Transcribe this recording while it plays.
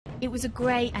It was a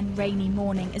grey and rainy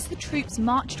morning as the troops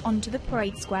marched onto the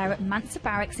parade square at Mansergh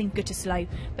Barracks in Gutersloh,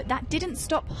 but that didn't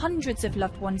stop hundreds of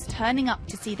loved ones turning up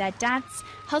to see their dads,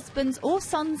 husbands or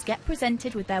sons get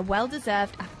presented with their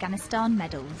well-deserved Afghanistan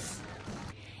medals.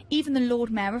 Even the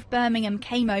Lord Mayor of Birmingham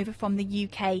came over from the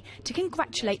UK to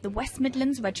congratulate the West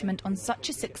Midlands Regiment on such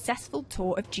a successful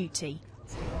tour of duty.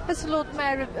 As the Lord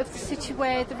Mayor of the city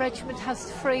where the regiment has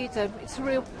freedom, it's a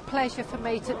real pleasure for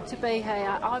me to be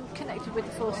here. I'm connected with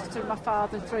the forces through my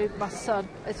father, through my son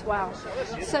as well.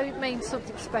 So it means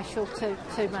something special to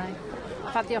me.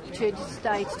 I've had the opportunity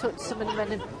today to talk to some of the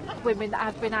men and women that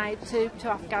have been out to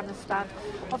Afghanistan.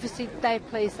 Obviously they're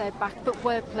pleased they're back, but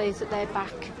we're pleased that they're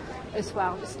back as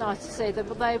well. It's nice to see them,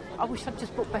 but I wish I'd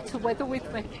just brought better weather with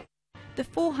me. The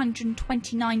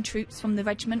 429 troops from the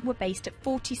regiment were based at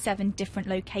 47 different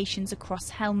locations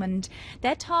across Helmand.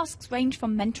 Their tasks range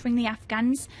from mentoring the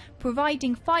Afghans,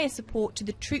 providing fire support to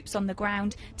the troops on the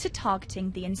ground, to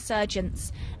targeting the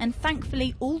insurgents. And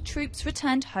thankfully, all troops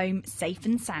returned home safe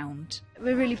and sound.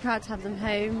 We're really proud to have them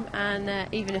home,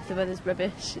 and even if the weather's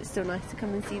rubbish, it's still nice to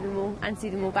come and see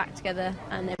them all, back together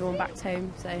and everyone back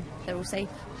home, so they're all safe.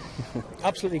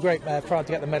 Absolutely great, proud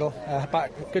to get the medal.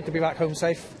 Good to be back home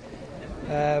safe.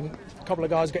 A couple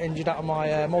of guys got injured out of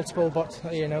my multiple, but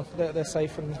you know they're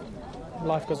safe and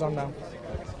life goes on now.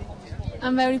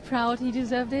 I'm very proud. He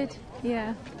deserved it.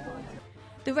 Yeah.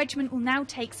 The regiment will now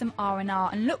take some R&R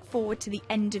and look forward to the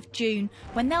end of June,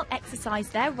 when they'll exercise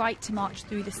their right to march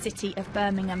through the city of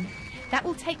Birmingham. That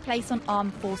will take place on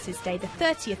Armed Forces Day, the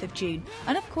 30th of June,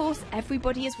 and of course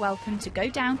everybody is welcome to go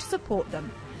down to support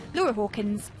them. Laura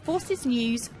Hawkins, Forces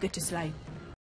News, Gutersloh.